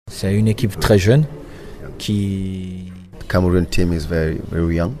C'est une équipe très jeune qui... The Cameroon team is very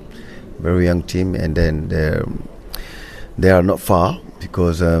young team, and then they are not far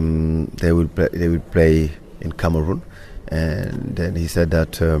because they will play in Cameroon, and then he said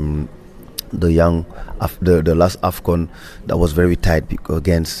that the last AFCON that was very tight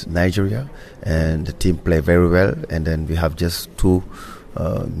against Nigeria, and the team played very well, and then we have just two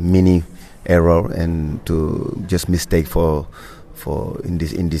mini error and to just mistake for in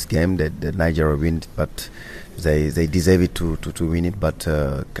this game that Nigeria win, but they deserve it to win it, but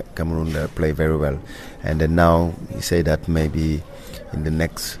Cameroon play very well, and then now he say that maybe in the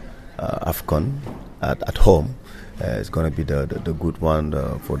next AFCON at home it's going to be the good one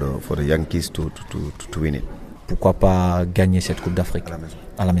for the Yankees to win it. Pourquoi pas gagner cette Coupe d'Afrique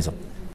à la maison?